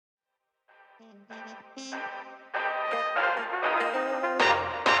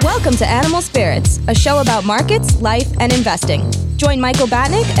Welcome to Animal Spirits, a show about markets, life, and investing. Join Michael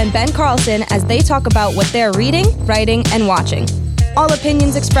Batnick and Ben Carlson as they talk about what they're reading, writing, and watching. All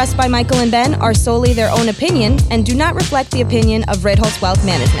opinions expressed by Michael and Ben are solely their own opinion and do not reflect the opinion of Ritholtz Wealth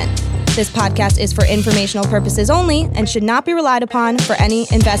Management. This podcast is for informational purposes only and should not be relied upon for any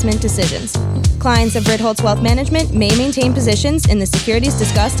investment decisions. Clients of Ritholtz Wealth Management may maintain positions in the securities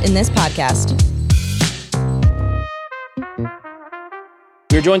discussed in this podcast.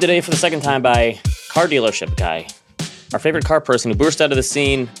 We are joined today for the second time by car dealership guy, our favorite car person who burst out of the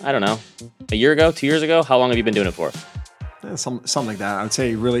scene, I don't know, a year ago, 2 years ago? How long have you been doing it for? Something like that. I would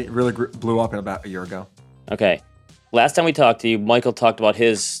say really blew up in about a year ago. Okay. Last time we talked to you, Michael talked about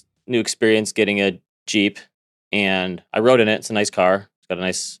his new experience getting a Jeep, and I rode in it. It's a nice car. It's got a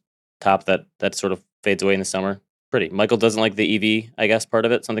nice top that sort of fades away in the summer. Pretty. Michael doesn't like the EV, I guess, part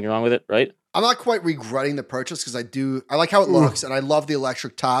of it. Something wrong with it, right? I'm not quite regretting the purchase because I like how it looks and I love the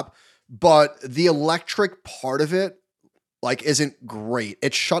electric top, but the electric part of it isn't great.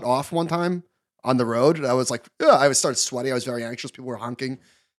 It shut off one time on the road and I was like, I started sweating. I was very anxious. People were honking.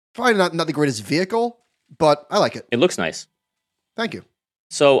 Probably not the greatest vehicle, but I like it. It looks nice. Thank you.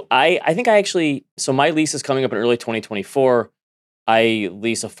 So I think my lease is coming up in early 2024. I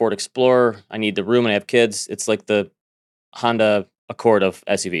lease a Ford Explorer. I need the room and I have kids. It's like the Honda Accord of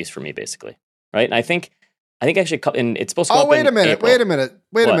SUVs for me, basically, right? And I think actually, and it's supposed to go up wait in a minute, April. wait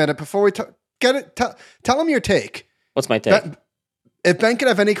a minute before we get it. Tell him your take. What's my take? If Ben could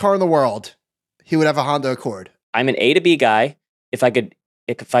have any car in the world, he would have a Honda Accord. I'm an A to B guy. If I could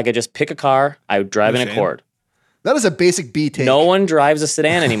just pick a car, I would drive an Accord. That is a basic B take. No one drives a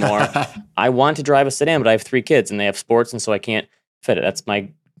sedan anymore. I want to drive a sedan, but I have 3 kids and they have sports, and so I can't fit it. That's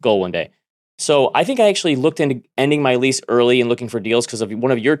my goal one day. So I think I actually looked into ending my lease early and looking for deals because of one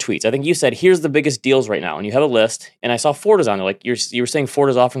of your tweets. I think you said, here's the biggest deals right now. And you have a list. And I saw Ford is on there. Like you were saying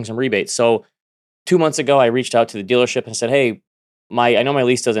Ford is offering some rebates. So 2 months ago, I reached out to the dealership and said, hey, I know my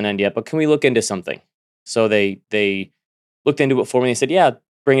lease doesn't end yet, but can we look into something? So they looked into it for me. They said, yeah,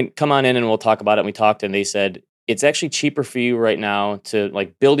 come on in and we'll talk about it. And we talked and they said, it's actually cheaper for you right now to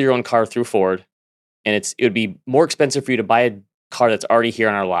build your own car through Ford. And it would be more expensive for you to buy a car that's already here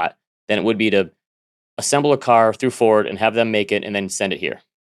on our lot than it would be to assemble a car through Ford and have them make it and then send it here.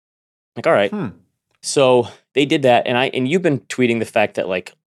 All right. So they did that. And you've been tweeting the fact that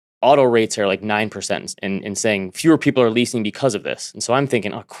auto rates are 9% and saying fewer people are leasing because of this. And so I'm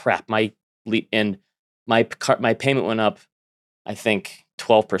thinking, oh crap, my payment went up, I think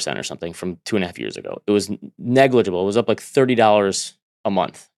 12% or something from 2.5 years ago. It was negligible. It was up $30 a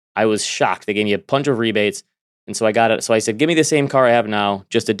month. I was shocked. They gave me a bunch of rebates. And so I got it. So I said, give me the same car I have now,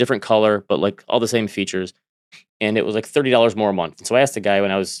 just a different color, but all the same features. And it was $30 more a month. And so I asked the guy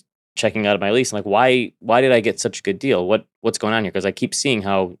when I was checking out of my lease, I'm like, why did I get such a good deal? What's going on here? Because I keep seeing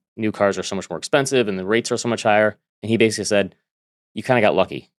how new cars are so much more expensive and the rates are so much higher. And he basically said, you kind of got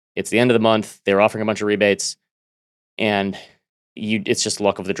lucky. It's the end of the month. They were offering a bunch of rebates. And it's just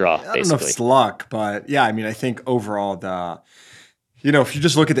luck of the draw, basically. I don't know if it's luck, but yeah, I think overall if you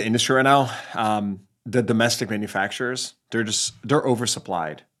just look at the industry right now, the domestic manufacturers, they're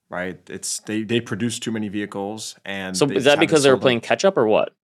oversupplied, right? They produce too many vehicles, and so is that because they were playing catch up or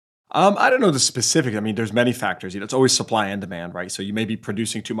what? I don't know the specifics. There's many factors. It's always supply and demand, right? So you may be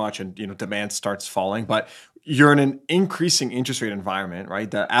producing too much, and demand starts falling. But you're in an increasing interest rate environment, right?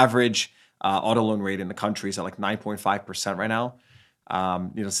 The average auto loan rate in the country is at 9.5% right now.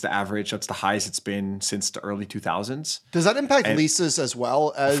 It's the average. That's the highest it's been since the early 2000s. Does that impact leases as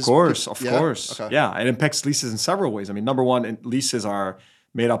well as? Of course. Okay. Yeah, it impacts leases in several ways. Number one, leases are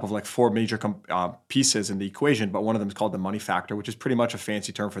made up of 4 major pieces in the equation, but one of them is called the money factor, which is pretty much a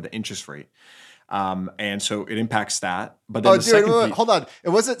fancy term for the interest rate. And so it impacts that. But then hold on. It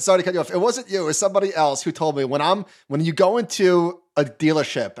wasn't, sorry to cut you off. It wasn't you. It was somebody else who told me when you go into a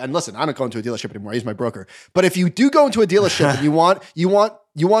dealership, and listen, I don't go into a dealership anymore. I use my broker. But if you do go into a dealership and you want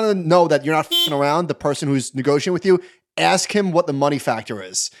to know that you're not f***ing around the person who's negotiating with you, ask him what the money factor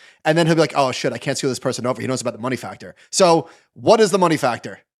is. And then he'll be like, oh shit, I can't screw this person over. He knows about the money factor. So what is the money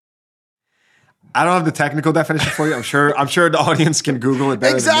factor? I don't have the technical definition for you. I'm sure the audience can Google it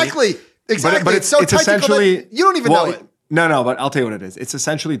better Exactly. than me. But it's so essentially you don't even know it. No, but I'll tell you what it is. It's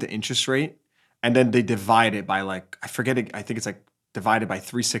essentially the interest rate, and then they divide it by I forget it. I think it's divided by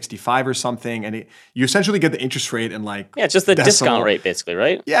 365 or something, and you essentially get the interest rate in it's just the discount rate basically,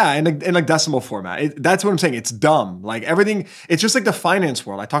 right? Yeah, in decimal format. That's what I'm saying. It's dumb. Everything. It's just the finance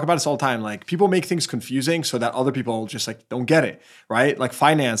world. I talk about this all the time. People make things confusing so that other people just don't get it, right?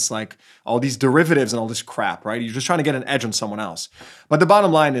 Finance, all these derivatives and all this crap, right? You're just trying to get an edge on someone else. But the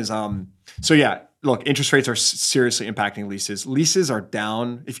bottom line is, So yeah, look, interest rates are seriously impacting leases. Leases are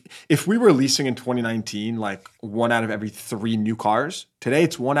down. If we were leasing in 2019, like 1 out of every 3 new cars, today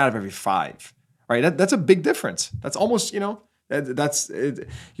it's 1 out of every 5. Right? That's a big difference. That's almost, you're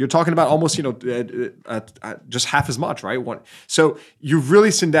talking about almost, just half as much, right? So you've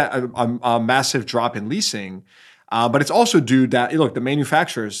really seen that a massive drop in leasing, but it's also due that, look, the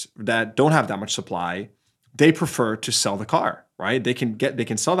manufacturers that don't have that much supply, they prefer to sell the car, right? They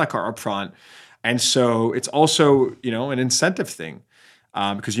can sell that car up front. And so it's also, an incentive thing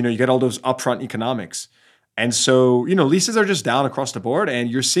because, you get all those upfront economics. And so, leases are just down across the board. And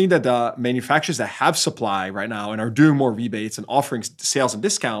you're seeing that the manufacturers that have supply right now and are doing more rebates and offering sales and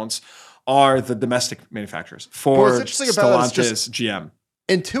discounts are the domestic manufacturers. Ford, Stellantis, GM.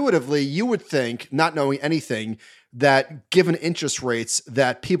 Intuitively, you would think, not knowing anything, that given interest rates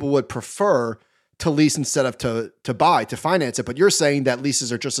that people would prefer to lease instead of to buy, to finance it. But you're saying that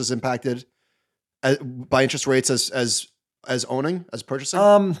leases are just as impacted by interest rates as owning, as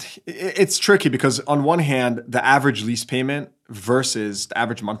purchasing? It's tricky because on one hand, the average lease payment versus the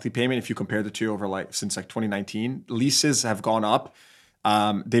average monthly payment, if you compare the two over since 2019, leases have gone up.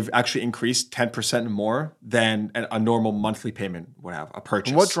 They've actually increased 10% more than a normal monthly payment would have, a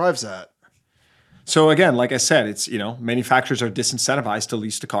purchase. And what drives that? So again, like I said, it's, manufacturers are disincentivized to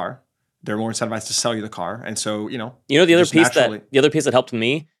lease the car. They're more incentivized to sell you the car. And so, the other piece that helped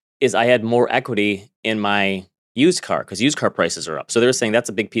me is I had more equity in my used car because used car prices are up. So they're saying that's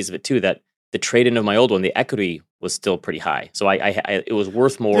a big piece of it too, that the trade-in of my old one, the equity was still pretty high. So it was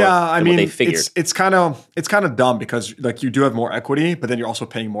worth more than what they figured. It's kind of dumb because you do have more equity, but then you're also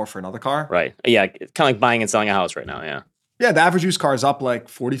paying more for another car. Right. Yeah. It's kind of like buying and selling a house right now. Yeah. Yeah. The average used car is up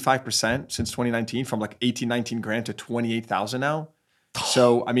 45% since 2019 from 18, 19 grand to 28,000 now.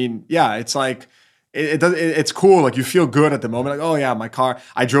 So, it's it's cool. You feel good at the moment. Oh yeah, my car,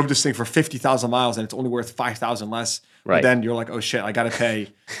 I drove this thing for 50,000 miles and it's only worth 5,000 less. Right. But then you're like, oh shit, I got to pay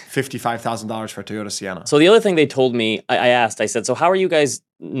 $55,000 for a Toyota Sienna. So the other thing they told me, I said, so how are you guys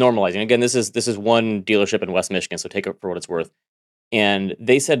normalizing? Again, this is one dealership in West Michigan, so take it for what it's worth. And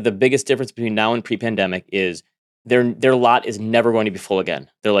they said the biggest difference between now and pre-pandemic is their lot is never going to be full again.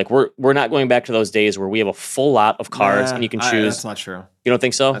 They're like, we're not going back to those days where we have a full lot of cars and you can choose. That's not true. You don't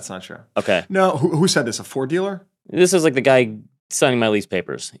think so? That's not true. Okay. No, who said this? A Ford dealer? This is the guy signing my lease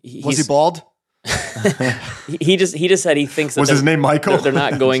papers. Was he bald? he just said he thinks that was his name Michael? They're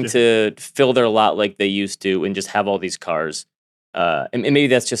not going to fill their lot like they used to and just have all these cars. And maybe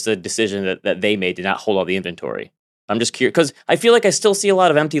that's just a decision that they made to not hold all the inventory. I'm just curious because I feel like I still see a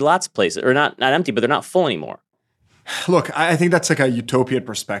lot of empty lots places, or not empty, but they're not full anymore. Look, I think that's a utopian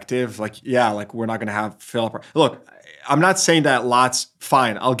perspective. We're not going to have fill up. Look, I'm not saying that lots,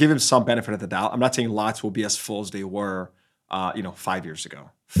 fine. I'll give him some benefit of the doubt. I'm not saying lots will be as full as they were, 5 years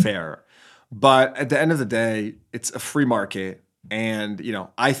ago. Fair. But at the end of the day, it's a free market. And,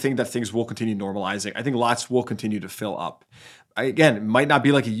 I think that things will continue normalizing. I think lots will continue to fill up. Again, it might not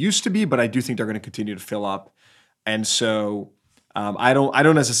be like it used to be, but I do think they're going to continue to fill up. And so I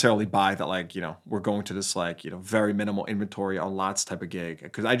don't necessarily buy that we're going to this very minimal inventory on lots type of gig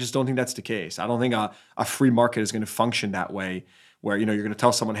because I just don't think that's the case. I don't think a free market is going to function that way where you're going to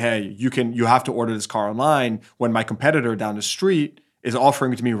tell someone, hey, you have to order this car online when my competitor down the street is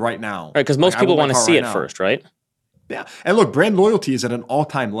offering it to me right now. Right, because most people want to see it first, right? Yeah, and look, brand loyalty is at an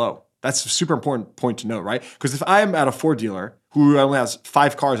all-time low. That's a super important point to note, right? Because if I am at a Ford dealer who only has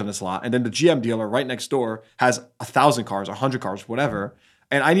 5 cars on his lot, and then the GM dealer right next door has 1,000 cars, 100 cars, whatever,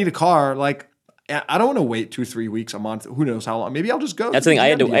 and I need a car, I don't want to wait 2-3 weeks, a month, who knows how long. Maybe I'll just go. That's the thing. I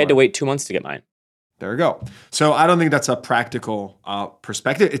had to wait 2 months to get mine. There we go. So I don't think that's a practical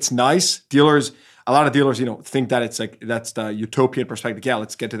perspective. It's nice. A lot of dealers, think that it's that's the utopian perspective. Yeah,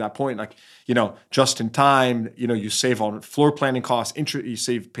 let's get to that point. Just in time, you save on floor planning costs, you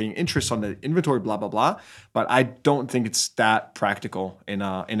save paying interest on the inventory, blah, blah, blah. But I don't think it's that practical in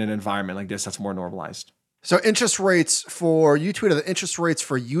an environment like this that's more normalized. So interest rates you tweeted that interest rates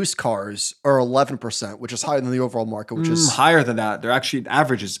for used cars are 11%, which is higher than the overall market, which is higher than that. They're actually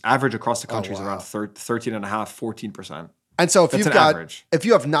average across the country is around 13.5%, 14%. And so if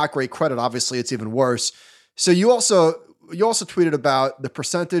you have not great credit, obviously it's even worse. So you also tweeted about the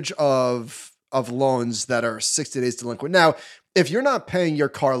percentage of loans that are 60 days delinquent. Now, if you're not paying your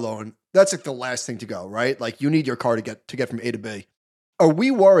car loan, that's the last thing to go, right? You need your car to get from A to B. Are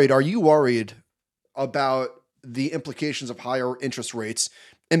you worried about the implications of higher interest rates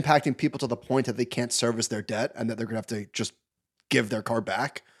impacting people to the point that they can't service their debt and that they're going to have to just give their car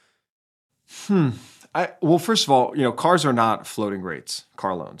back? Well, first of all, cars are not floating rates,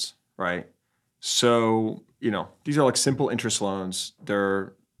 car loans, right? So, these are simple interest loans.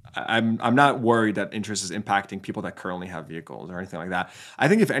 They're I'm not worried that interest is impacting people that currently have vehicles or anything like that. I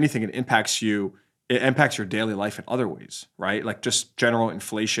think if anything, it impacts you. It impacts your daily life in other ways, right? Like just general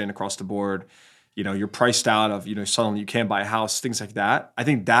inflation across the board. You're priced out of, suddenly you can't buy a house, things like that. I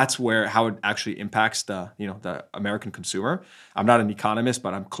think that's how it actually impacts the American consumer. I'm not an economist,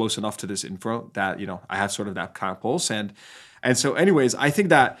 but I'm close enough to this info that, I have sort of that kind of pulse. And so anyways, I think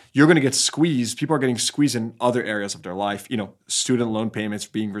that you're going to get squeezed. People are getting squeezed in other areas of their life, student loan payments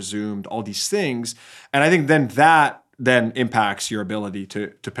being resumed, all these things. And I think that impacts your ability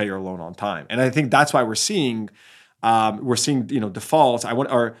to pay your loan on time. And I think that's why we're seeing defaults.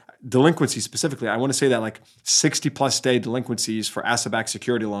 Or delinquencies specifically. I want to say that like 60 plus day delinquencies for asset-backed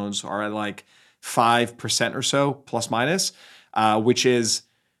security loans are at like 5% or so, plus minus, which is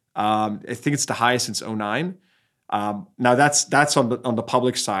I think it's the highest since 2009. Now that's on the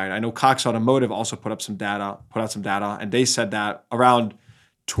public side. I know Cox Automotive also put out some data, and they said that around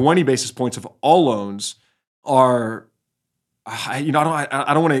 20 basis points of all loans are, I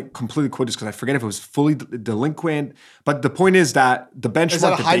don't want to completely quote this because I forget if it was fully delinquent. But the point is that the benchmark is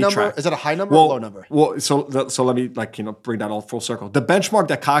that a high number? Is that a high number or low number? Well, so let me bring that all full circle. The benchmark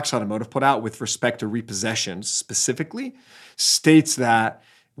that Cox Automotive put out with respect to repossessions specifically states that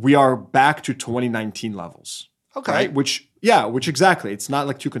we are back to 2019 levels. Okay. Right? Which exactly. It's not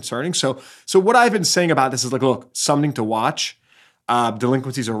like too concerning. So what I've been saying about this is like, look, something to watch.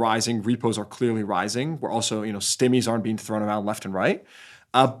 Delinquencies are rising. Repos are clearly rising. We're also, stimmies aren't being thrown around left and right.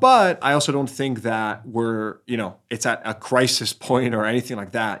 But I also don't think that it's at a crisis point or anything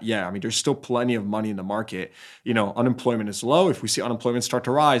like that. Yeah, I mean, there's still plenty of money in the market. Unemployment is low. If we see unemployment start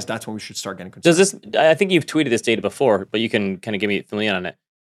to rise, that's when we should start getting concerned. I think you've tweeted this data before, but you can kind of fill me in on it.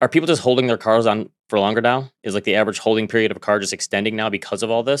 Are people just holding their cars on for longer now? Is like the average holding period of a car just extending now because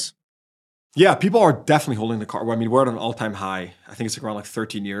of all this? Yeah, people are definitely holding the car. Well, I mean, we're at an all-time high. I think it's around like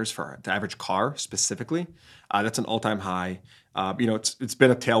 13 years for the average car specifically. That's an all-time high. It's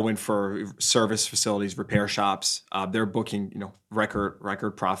been a tailwind for service facilities, repair shops. They're booking,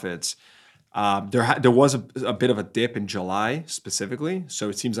 record profits. There was a bit of a dip in July specifically, so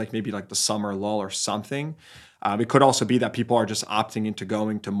it seems like maybe like the summer lull or something. It could also be that people are just opting into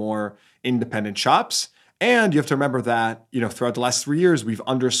going to more independent shops. And you have to remember that, throughout the last 3 years, we've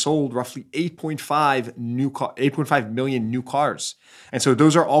undersold roughly 8.5 million new cars. And so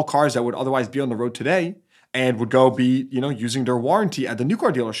those are all cars that would otherwise be on the road today and would go be, using their warranty at the new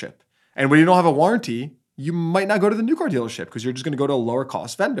car dealership. And when you don't have a warranty, you might not go to the new car dealership because you're just going to go to a lower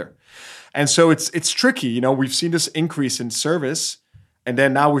cost vendor. And so it's tricky. We've seen this increase in service, and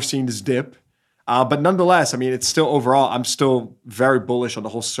then now we're seeing this dip. But nonetheless, I mean, it's still overall, I'm still very bullish on the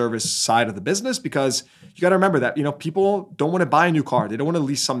whole service side of the business because you got to remember that, people don't want to buy a new car. They don't want to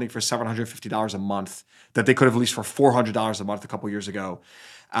lease something for $750 a month that they could have leased for $400 a month a couple years ago.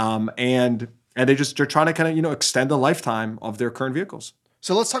 And they're trying to kind of, extend the lifetime of their current vehicles.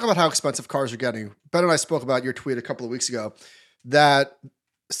 So let's talk about how expensive cars are getting. Ben and I spoke about your tweet a couple of weeks ago that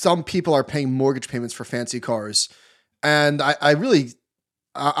some people are paying mortgage payments for fancy cars. And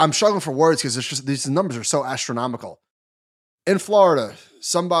I'm struggling for words because these numbers are so astronomical. In Florida,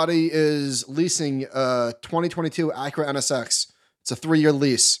 somebody is leasing a 2022 Acura NSX. It's a 3-year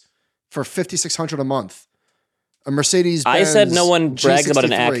lease for $5,600 a month. A Mercedes-Benz I said no one brags about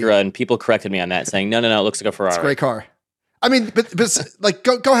an G63. Acura, and people corrected me on that, saying, no, it looks like a Ferrari. It's a great car. I mean, but like,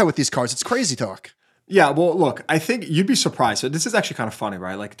 go ahead with these cars. It's crazy talk. Yeah, well, look, I think you'd be surprised. So this is actually kind of funny,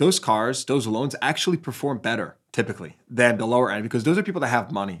 right? Like those cars, those loans actually perform better typically than the lower end because those are people that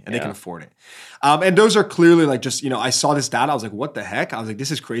have money and they can afford it. And those are clearly like just, I saw this data. I was like, what the heck? I was like,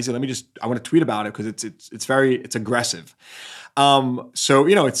 this is crazy. I want to tweet about it because it's aggressive. So,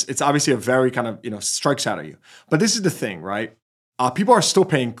 it's obviously a very kind of, strikes out at you. But this is the thing, right? People are still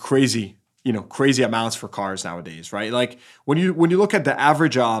paying crazy amounts for cars nowadays, right? Like when you look at the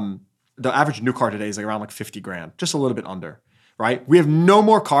average new car today is like around like $50,000, just a little bit under, right? We have no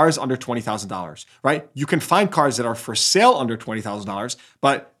more cars under $20,000, right? You can find cars that are for sale under $20,000,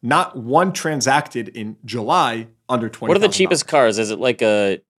 but not one transacted in July under $20,000. What are the cheapest cars? Is it like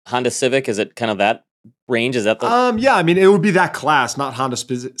a Honda Civic? Is it kind of that range? Is that the? Yeah, I mean, it would be that class, not Honda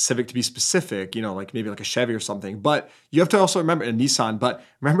Civic to be specific, like maybe like a Chevy or something. But you have to also remember a Nissan. But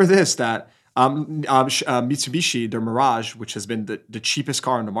remember this, that Mitsubishi, their Mirage, which has been the cheapest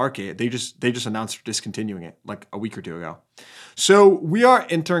car on the market, they just announced discontinuing it like a week or two ago. So we are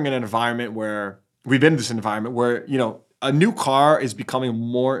entering an environment where we've been in this environment where, a new car is becoming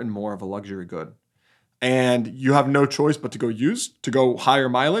more and more of a luxury good. And you have no choice but to go used, to go higher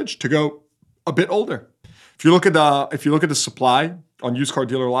mileage, to go a bit older. If you look at the supply on used car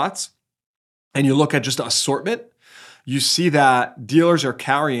dealer lots and you look at just the assortment, you see that dealers are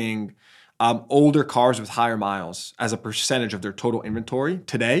carrying older cars with higher miles as a percentage of their total inventory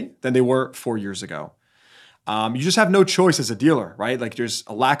today than they were 4 years ago. You just have no choice as a dealer, right? Like there's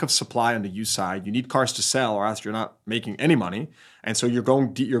a lack of supply on the used side. You need cars to sell, or else you're not making any money. And so you're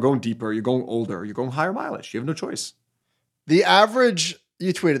going deeper, you're going older, you're going higher mileage. You have no choice. The average,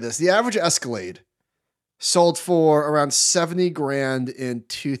 you tweeted this, the average Escalade sold for around 70 grand in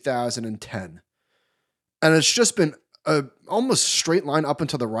 2010. And it's just been a almost straight line up and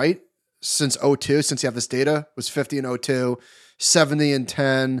to the right since 02, since you have this data. It was 50 in 02, 70 in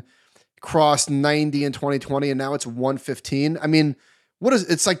 10, crossed 90 in 2020, and now it's 115. I mean,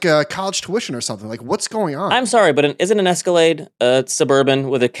 it's like college tuition or something. Like, what's going on? I'm sorry, but isn't an Escalade Suburban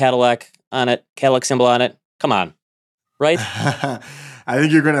with a Cadillac on it, Cadillac symbol on it? Come on, right? I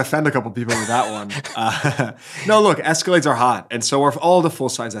think you're going to offend a couple people with that one. No, look, Escalades are hot, and so are all the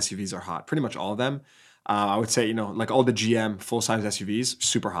full-size SUVs are hot. Pretty much all of them. I would say, like all the GM full-size SUVs,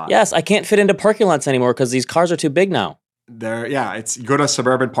 super hot. Yes, I can't fit into parking lots anymore because these cars are too big now. You go to a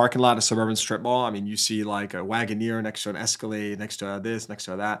suburban parking lot, a suburban strip mall. I mean, you see like a Wagoneer next to an Escalade, next to this, next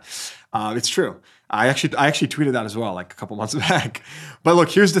to that. It's true. I actually tweeted that as well, like a couple months back. But look,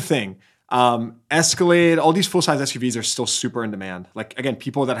 here's the thing. Escalade, all these full-size SUVs are still super in demand. Like, again,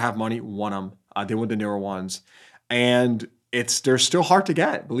 people that have money want them. They want the newer ones. And they're still hard to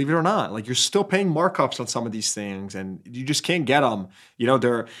get, believe it or not. Like, you're still paying markups on some of these things, and you just can't get them.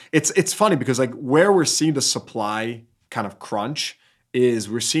 It's funny because like where we're seeing the supply kind of crunch is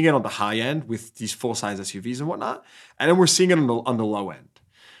we're seeing it on the high end with these full-size SUVs and whatnot, and then we're seeing it on the low end.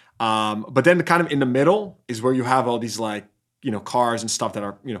 But then kind of in the middle is where you have all these like, cars and stuff that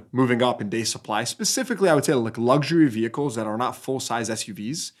are, moving up in day supply. Specifically, I would say like luxury vehicles that are not full-size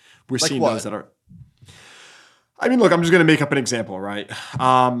SUVs. We're like seeing what? Those that are. I mean, look, I'm just going to make up an example, right?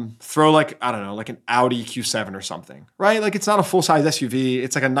 Throw like, I don't know, like an Audi Q7 or something, right? Like it's not a full-size SUV.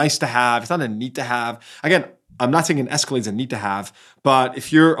 It's like a nice to have. It's not a need to have. Again, I'm not saying an Escalade's a need to have, but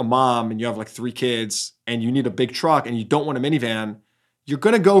if you're a mom and you have like 3 kids and you need a big truck and you don't want a minivan, you're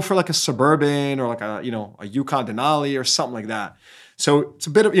going to go for like a Suburban or like a Yukon Denali or something like that. So it's a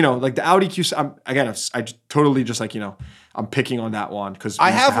bit of, like the Audi Q7, I totally just like, I'm picking on that one because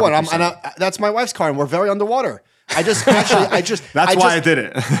I have one. That's my wife's car and we're very underwater. That's why I did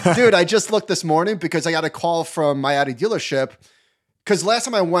it. Dude, I just looked this morning because I got a call from my Audi dealership because last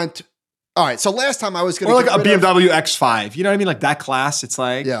time I went, all right, so last time I was going to like a BMW X5, you know what I mean? Like that class, it's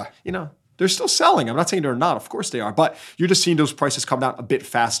like, yeah. They're still selling. I'm not saying they're not. Of course they are. But you're just seeing those prices come down a bit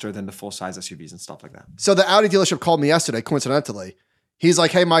faster than the full-size SUVs and stuff like that. So the Audi dealership called me yesterday, coincidentally. He's like,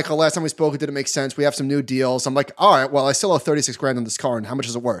 hey, Michael, last time we spoke, it didn't make sense. We have some new deals. I'm like, all right, well, I still owe 36 grand on this car, and how much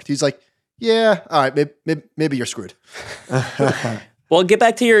is it worth? He's like, yeah, all right, maybe you're screwed. Well, get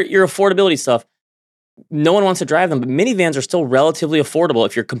back to your affordability stuff. No one wants to drive them, but minivans are still relatively affordable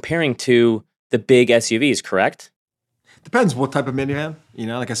if you're comparing to the big SUVs, correct? Depends what type of minivan.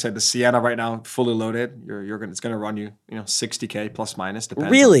 Like I said, the Sienna right now, fully loaded, it's going to run you, $60K plus minus. Depends.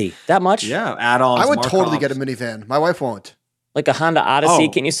 Really? That much? Yeah, add-ons. I would totally get a minivan. My wife won't. Like a Honda Odyssey,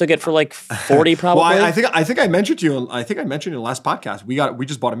 can you still get for like 40 probably? Well, I think I mentioned to you. I think I mentioned in the last podcast. We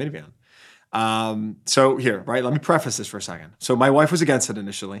just bought a minivan. So here, right? Let me preface this for a second. So my wife was against it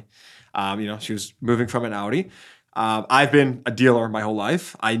initially. She was moving from an Audi. I've been a dealer my whole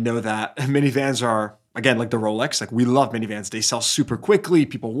life. I know that minivans are, again, like the Rolex. Like we love minivans. They sell super quickly.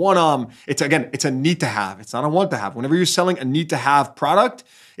 People want them. It's a need to have. It's not a want to have. Whenever you're selling a need to have product,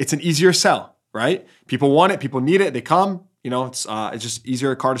 it's an easier sell, right? People want it. People need it. They come. It's just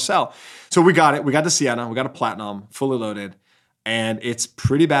easier car to sell. So we got it. We got the Sienna. We got a Platinum, fully loaded. And it's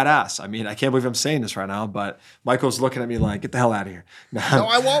pretty badass. I mean, I can't believe I'm saying this right now, but Michael's looking at me like, get the hell out of here. No,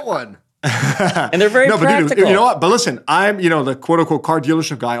 I want one. And they're very practical. But dude, you know what? But listen, I'm, the quote unquote car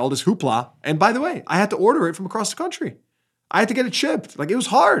dealership guy, all this hoopla. And by the way, I had to order it from across the country. I had to get it shipped. Like it was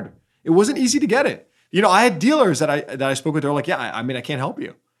hard. It wasn't easy to get it. I had dealers that I spoke with. They're like, yeah, I can't help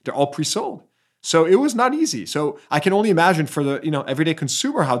you. They're all pre-sold. So it was not easy. So I can only imagine for the, everyday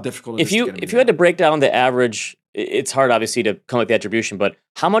consumer, how difficult it is. If you had to break down the average, it's hard obviously to come up with the attribution, but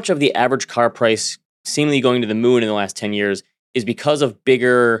how much of the average car price seemingly going to the moon in the last 10 years is because of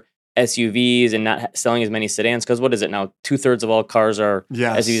bigger SUVs and not selling as many sedans? Because what is it now? 2/3 of all cars are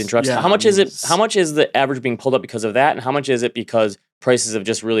SUVs and trucks. Yeah, how much is it? How much is the average being pulled up because of that? And how much is it because prices have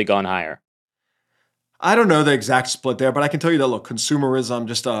just really gone higher? I don't know the exact split there, but I can tell you that, look, consumerism,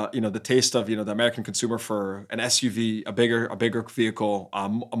 just, the taste of, the American consumer for an SUV, a bigger vehicle,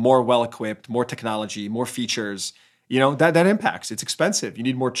 more well-equipped, more technology, more features, that impacts. It's expensive. You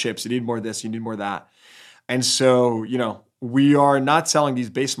need more chips. You need more this. You need more that. And so, we are not selling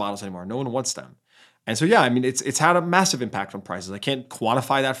these base models anymore. No one wants them. And so, yeah, I mean, it's had a massive impact on prices. I can't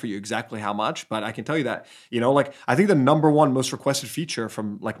quantify that for you exactly how much, but I can tell you that, like I think the number one most requested feature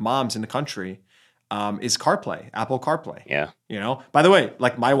from like moms in the country is CarPlay, Apple CarPlay. Yeah. By the way,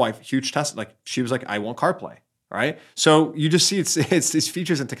 like my wife, huge Tesla, like she was like, I want CarPlay. Right. So you just see it's these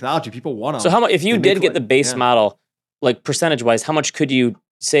features and technology people want them. So how much, if you did get the base model, like percentage wise, how much could you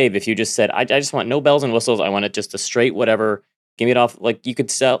save if you just said, I just want no bells and whistles. I want it just a straight whatever. Give me it off. Like you could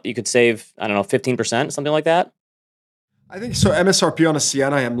save, I don't know, 15%, something like that. I think so. MSRP on a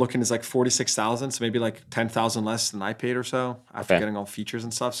Sienna, I'm looking is like 46,000. So maybe like 10,000 less than I paid or so after getting all features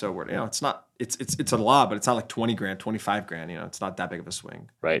and stuff. So we're, it's not, it's a lot, but it's not like 20 grand, 25 grand. It's not that big of a swing.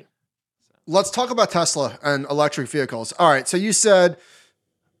 Right. Let's talk about Tesla and electric vehicles. All right. So you said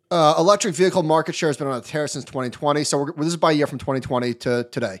electric vehicle market share has been on a tear since 2020. So this is by year from 2020 to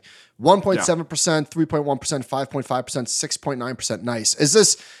today. 1.7%, 3.1%, 5.5%, 6.9%. Nice. Is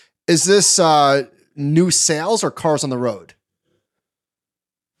this new sales or cars on the road?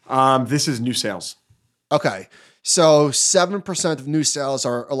 This is new sales. Okay. So 7% of new sales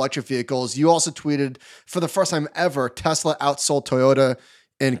are electric vehicles. You also tweeted, for the first time ever, Tesla outsold Toyota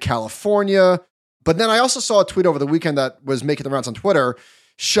in California. But then I also saw a tweet over the weekend that was making the rounds on Twitter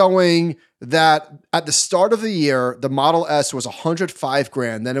showing that at the start of the year, the Model S was 105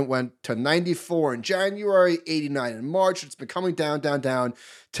 grand. Then it went to 94 in January, 89 in March. It's been coming down, down, down.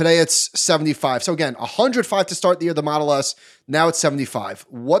 Today it's 75. So again, 105 to start the year, the Model S. Now it's 75.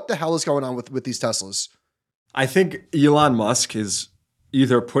 What the hell is going on with these Teslas? I think Elon Musk is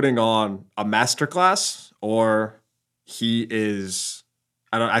either putting on a masterclass or he is...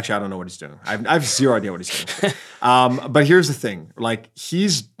 I don't know what he's doing. I have zero idea what he's doing. But here's the thing. Like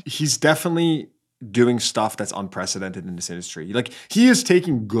he's definitely doing stuff that's unprecedented in this industry. Like he is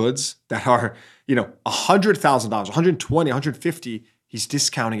taking goods that are, $100,000, 120, 150. He's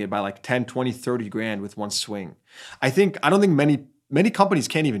discounting it by like 10, 20, 30 grand with one swing. I don't think many companies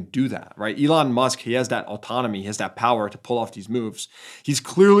can't even do that, right? Elon Musk, he has that autonomy, he has that power to pull off these moves. He's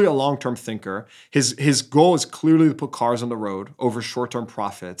clearly a long-term thinker. His goal is clearly to put cars on the road over short-term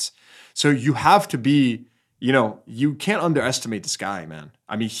profits. So you have to be, you can't underestimate this guy, man.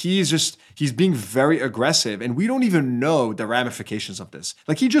 I mean, he's being very aggressive and we don't even know the ramifications of this.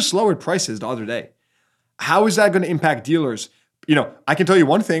 Like he just lowered prices the other day. How is that going to impact dealers? I can tell you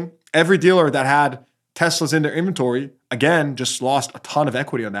one thing, every dealer that had Teslas in their inventory, again, just lost a ton of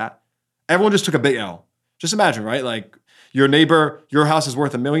equity on that. Everyone just took a big L. Just imagine, right? Like your neighbor, your house is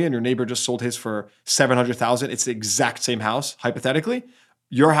worth $1 million. Your neighbor just sold his for $700,000. It's the exact same house, hypothetically.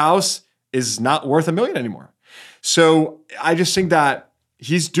 Your house is not worth $1 million anymore. So I just think that what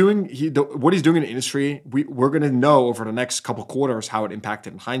he's doing in the industry, we're going to know over the next couple quarters how it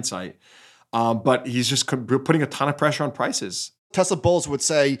impacted in hindsight. But he's just putting a ton of pressure on prices. Tesla bulls would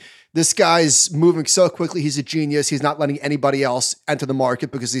say, this guy's moving so quickly, he's a genius. He's not letting anybody else enter the market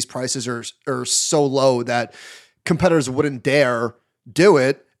because these prices are so low that competitors wouldn't dare do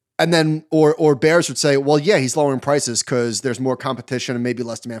it. And then, or bears would say, well, yeah, he's lowering prices because there's more competition and maybe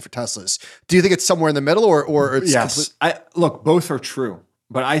less demand for Teslas. Do you think it's somewhere in the middle or it's yes? Look, both are true.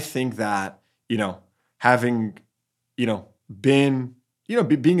 But I think that, having, been,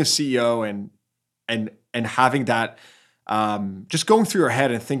 being a CEO and having that, just going through your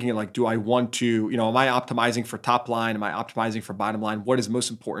head and thinking like, do I want to, am I optimizing for top line? Am I optimizing for bottom line? What is most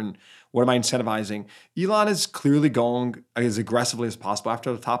important? What am I incentivizing? Elon is clearly going as aggressively as possible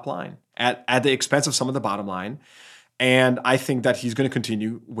after the top line at the expense of some of the bottom line. And I think that he's going to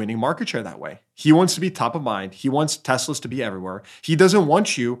continue winning market share that way. He wants to be top of mind. He wants Teslas to be everywhere. He doesn't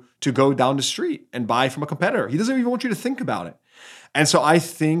want you to go down the street and buy from a competitor. He doesn't even want you to think about it. And so I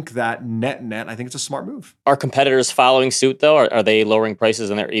think that net, I think it's a smart move. Are competitors following suit though? Are they lowering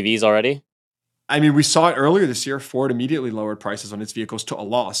prices on their EVs already? I mean, we saw it earlier this year. Ford immediately lowered prices on its vehicles to a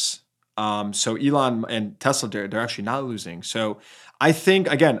loss. So Elon and Tesla, they're actually not losing. So I think,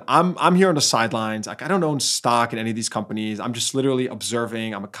 again, I'm here on the sidelines. Like I don't own stock in any of these companies. I'm just literally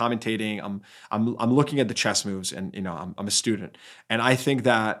observing. I'm commentating. I'm looking at the chess moves, and I'm a student. And I think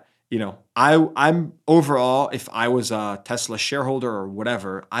that I'm overall, if I was a Tesla shareholder or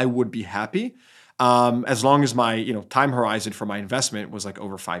whatever, I would be happy. As long as my time horizon for my investment was like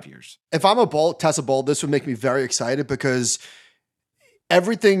over 5 years. If I'm a Tesla bull, this would make me very excited because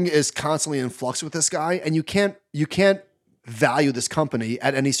everything is constantly in flux with this guy, and you can't value this company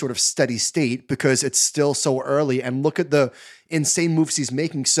at any sort of steady state because it's still so early. And look at the insane moves he's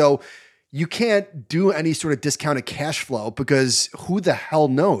making. So you can't do any sort of discounted cash flow because who the hell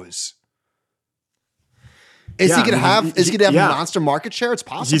knows? Is he going to have monster market share? It's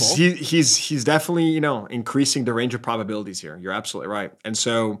possible. He's definitely, increasing the range of probabilities here. You're absolutely right. And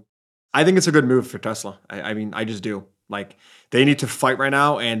so I think it's a good move for Tesla. I mean, I just do. Like they need to fight right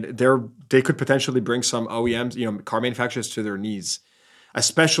now, and they could potentially bring some OEMs, car manufacturers to their knees,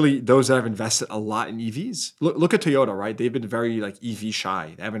 especially those that have invested a lot in EVs. Look at Toyota, right? They've been very like EV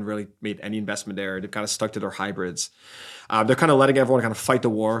shy. They haven't really made any investment there. They've kind of stuck to their hybrids. They're kind of letting everyone kind of fight the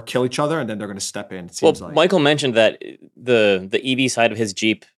war, kill each other, and then they're going to step in. It seems like Michael mentioned that the EV side of his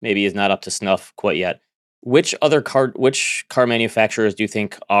Jeep maybe is not up to snuff quite yet. Which car manufacturers do you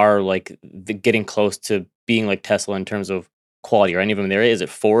think are like getting close to being like Tesla in terms of quality? Or any of them there? Is it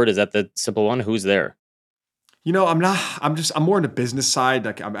Ford? Is that the simple one? Who's there? I'm more on the business side.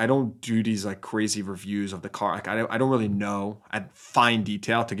 Like I don't do these like crazy reviews of the car. Like I don't really know at fine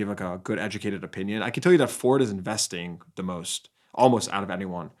detail to give like a good educated opinion. I can tell you that Ford is investing the most, almost out of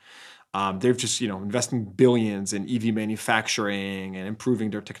anyone. They've just, investing billions in EV manufacturing and improving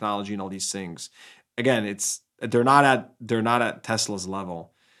their technology and all these things. Again, they're not at Tesla's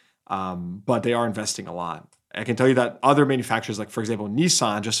level, but they are investing a lot. I can tell you that other manufacturers, like for example,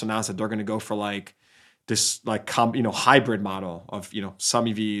 Nissan just announced that they're going to go for like this like hybrid model of some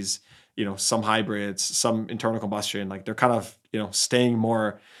EVs, some hybrids, some internal combustion. Like they're kind of staying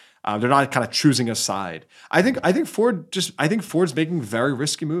more. They're not kind of choosing a side. I think Ford's making very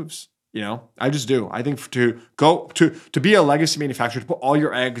risky moves. I just do. I think to be a legacy manufacturer, to put all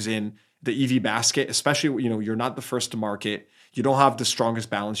your eggs in the EV basket, especially you're not the first to market. You don't have the strongest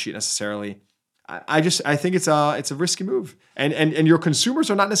balance sheet necessarily. I think it's a risky move, and your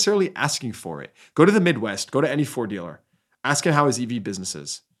consumers are not necessarily asking for it. Go to the Midwest, go to any Ford dealer, ask him how his EV business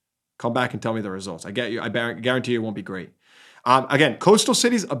is. Come back and tell me the results. I guarantee you it won't be great. Again, coastal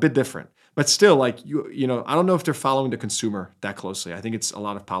cities a bit different, but still, like I don't know if they're following the consumer that closely. I think it's a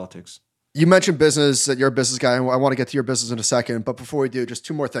lot of politics. You mentioned business, that you're a business guy, and I want to get to your business in a second. But before we do, just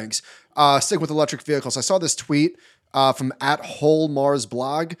two more things. Stick with electric vehicles. I saw this tweet from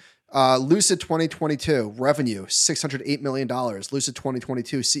 @WholeMarsBlog. Lucid 2022 revenue $608 million. Lucid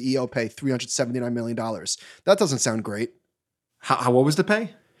 2022 CEO pay $379 million. That doesn't sound great. What was the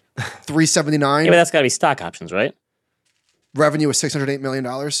pay? $379. Yeah, but that's got to be stock options, right? Revenue was $608 million.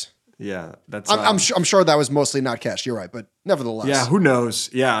 Yeah, that's. I'm sure that was mostly not cash. You're right, but nevertheless. Yeah, who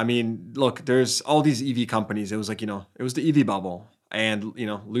knows? Yeah, I mean, look, there's all these EV companies. It was like it was the EV bubble, and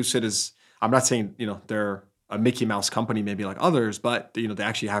Lucid is. I'm not saying they're a Mickey Mouse company, maybe like others, but they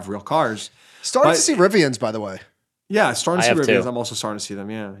actually have real cars. Starting to see Rivians, by the way. Yeah, starting to see Rivians. Too. I'm also starting to see them.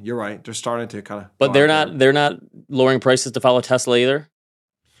 Yeah, you're right. They're starting to kind of. But they're not lowering prices to follow Tesla either.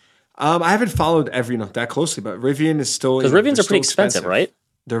 I haven't followed that closely, but Rivian is still because Rivians are pretty expensive, right?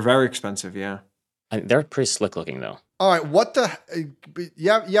 They're very expensive. Yeah, they're pretty slick looking though. All right, what the? You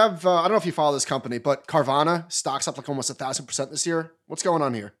have I don't know if you follow this company, but Carvana stocks up like almost 1,000% this year. What's going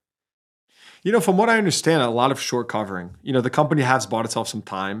on here? From what I understand, a lot of short covering. The company has bought itself some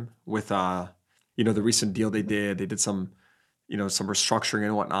time with, the recent deal they did. They did some, some restructuring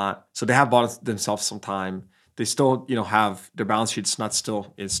and whatnot. So they have bought themselves some time. They still, have their balance sheet's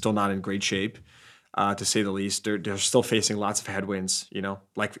still not in great shape, to say the least. They're still facing lots of headwinds.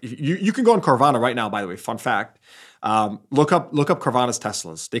 Like you can go on Carvana right now. By the way, fun fact. Look up Carvana's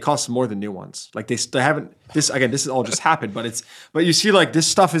Teslas. They cost more than new ones. Like they haven't this has all just happened, but you see like this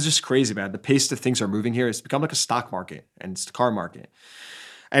stuff is just crazy, man. The pace that things are moving here has become like a stock market and it's the car market.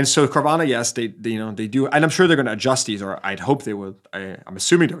 And so Carvana, yes, they do, and I'm sure they're going to adjust these, or I'd hope they would. I'm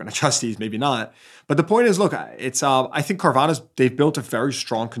assuming they're going to adjust these, maybe not. But the point is, look, it's I think they've built a very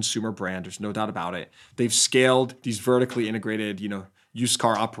strong consumer brand. There's no doubt about it. They've scaled these vertically integrated, used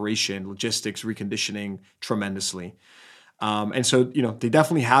car operation, logistics, reconditioning tremendously. And so, they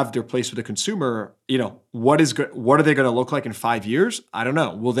definitely have their place with the consumer. What are they going to look like in 5 years? I don't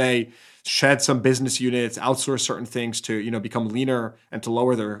know. Will they shed some business units, outsource certain things to, become leaner and to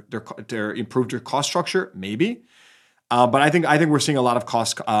lower their improve their cost structure? Maybe. But I think we're seeing a lot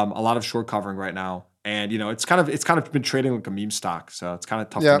of short covering right now. And, it's kind of been trading like a meme stock. So it's kind of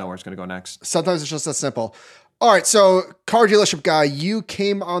tough to know where it's going to go next. Sometimes it's just that simple. All right, so car dealership guy, you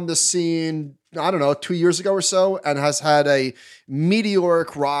came on the scene, I don't know, 2 years ago or so, and has had a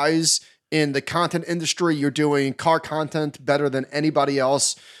meteoric rise in the content industry. You're doing car content better than anybody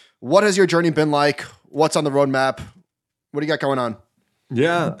else. What has your journey been like? What's on the roadmap? What do you got going on?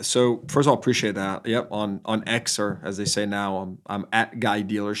 Yeah, so first of all, appreciate that. Yep, on X, or as they say now, I'm at Guy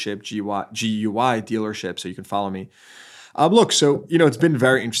Dealership, GUY Dealership, so you can follow me. Look, so it's been a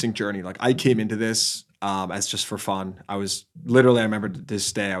very interesting journey. Like I came into this as just for fun. I remember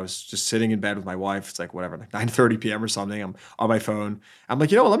this day, I was just sitting in bed with my wife. It's like whatever, like 9:30 p.m. or something. I'm on my phone. I'm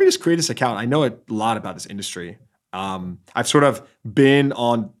like, let me just create this account. I know a lot about this industry. I've sort of been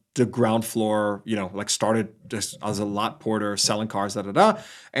on the ground floor, like started just as a lot porter, selling cars,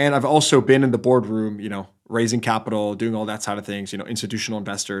 And I've also been in the boardroom, raising capital, doing all that side of things, institutional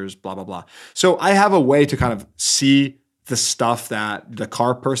investors, blah, blah, blah. So I have a way to kind of see the stuff that the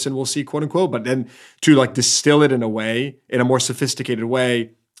car person will see, quote unquote, but then to like distill it in a more sophisticated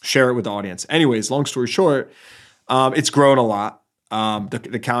way, share it with the audience. Anyways, long story short, it's grown a lot.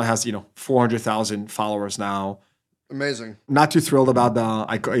 The account has, 400,000 followers now. Amazing. Not too thrilled about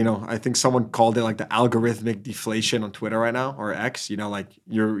I think someone called it like the algorithmic deflation on Twitter right now, or X. Like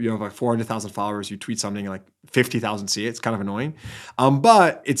you have like 400,000 followers, you tweet something and like 50,000 see it. It's kind of annoying.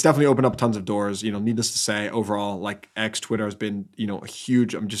 But it's definitely opened up tons of doors. Needless to say, overall, like X, Twitter has been, a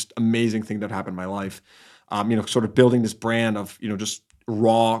huge, just amazing thing that happened in my life. Sort of building this brand of, just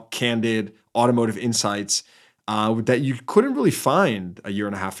raw, candid automotive insights that you couldn't really find a year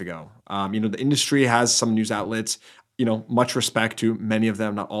and a half ago. The industry has some news outlets, much respect to many of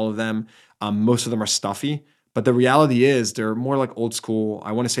them, not all of them. Most of them are stuffy, but the reality is they're more like old school.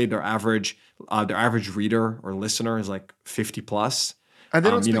 I want to say their average reader or listener is like 50 plus. And they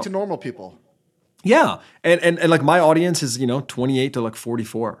don't speak to normal people. Yeah. And like my audience is, 28 to like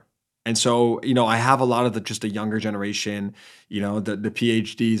 44. And so, I have a lot of just the younger generation, the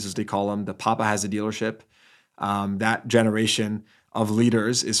PhDs as they call them, the Papa has a dealership. That generation of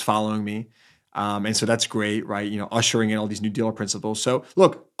leaders is following me. And so that's great, right? Ushering in all these new dealer principles. So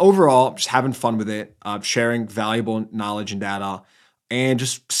look, overall, just having fun with it, sharing valuable knowledge and data, and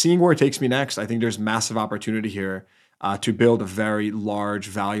just seeing where it takes me next. I think there's massive opportunity here to build a very large,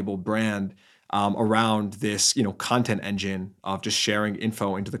 valuable brand around this, content engine of just sharing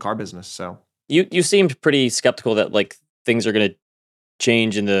info into the car business. So you seemed pretty skeptical that like things are going to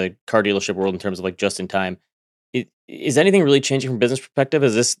change in the car dealership world in terms of like just in time. Is anything really changing from a business perspective?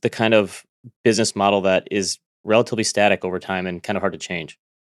 Is this the kind of business model that is relatively static over time and kind of hard to change?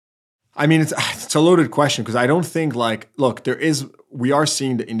 I mean, it's a loaded question because I don't think we are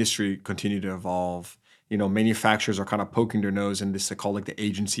seeing the industry continue to evolve. Manufacturers are kind of poking their nose in this they call like the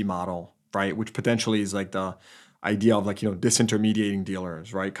agency model, right? Which potentially is like the idea of like, disintermediating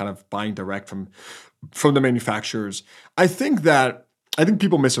dealers, right? Kind of buying direct from the manufacturers. I think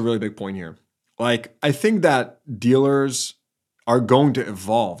people miss a really big point here. Like, I think that dealers are going to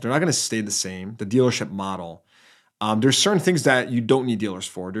evolve. They're not going to stay the same, the dealership model. There's certain things that you don't need dealers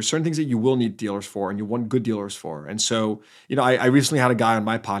for. There's certain things that you will need dealers for and you want good dealers for. And so, I recently had a guy on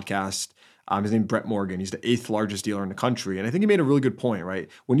my podcast, his name is Brett Morgan. He's the 8th largest dealer in the country. And I think he made a really good point, right?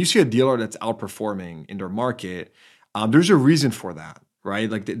 When you see a dealer that's outperforming in their market, there's a reason for that.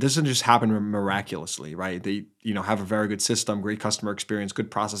 Right? Like it doesn't just happen miraculously, right? They, have a very good system, great customer experience, good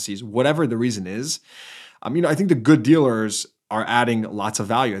processes, whatever the reason is. I think the good dealers are adding lots of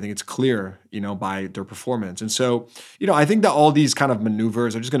value. I think it's clear, by their performance. And so, I think that all these kind of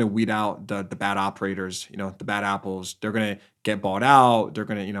maneuvers are just going to weed out the bad operators, the bad apples. They're going to get bought out. They're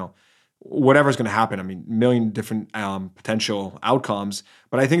going to, whatever's going to happen. I mean, a million different potential outcomes.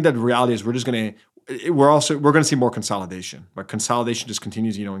 But I think that the reality is we're going to see more consolidation, but consolidation just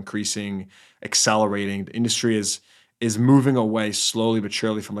continues, increasing, accelerating. The industry is moving away slowly but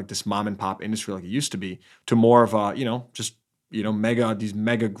surely from like this mom and pop industry like it used to be to more of a, these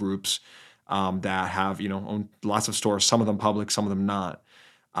mega groups that have, own lots of stores, some of them public, some of them not.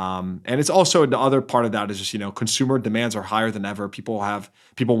 And it's also the other part of that is just, consumer demands are higher than ever. People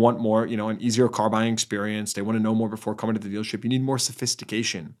want more, an easier car buying experience. They want to know more before coming to the dealership. You need more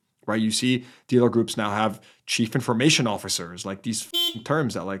sophistication. Right, you see dealer groups now have chief information officers, like these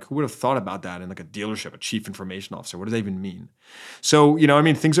terms that like who would have thought about that in like a dealership, a chief information officer? What does that even mean? So,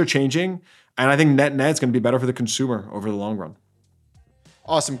 things are changing, and I think net it's going to be better for the consumer over the long run.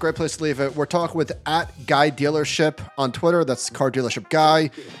 Awesome, great place to leave it. We're talking with @GuyDealership on Twitter. That's Car Dealership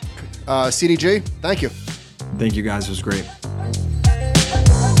Guy. CDG, thank you. Thank you guys, it was great.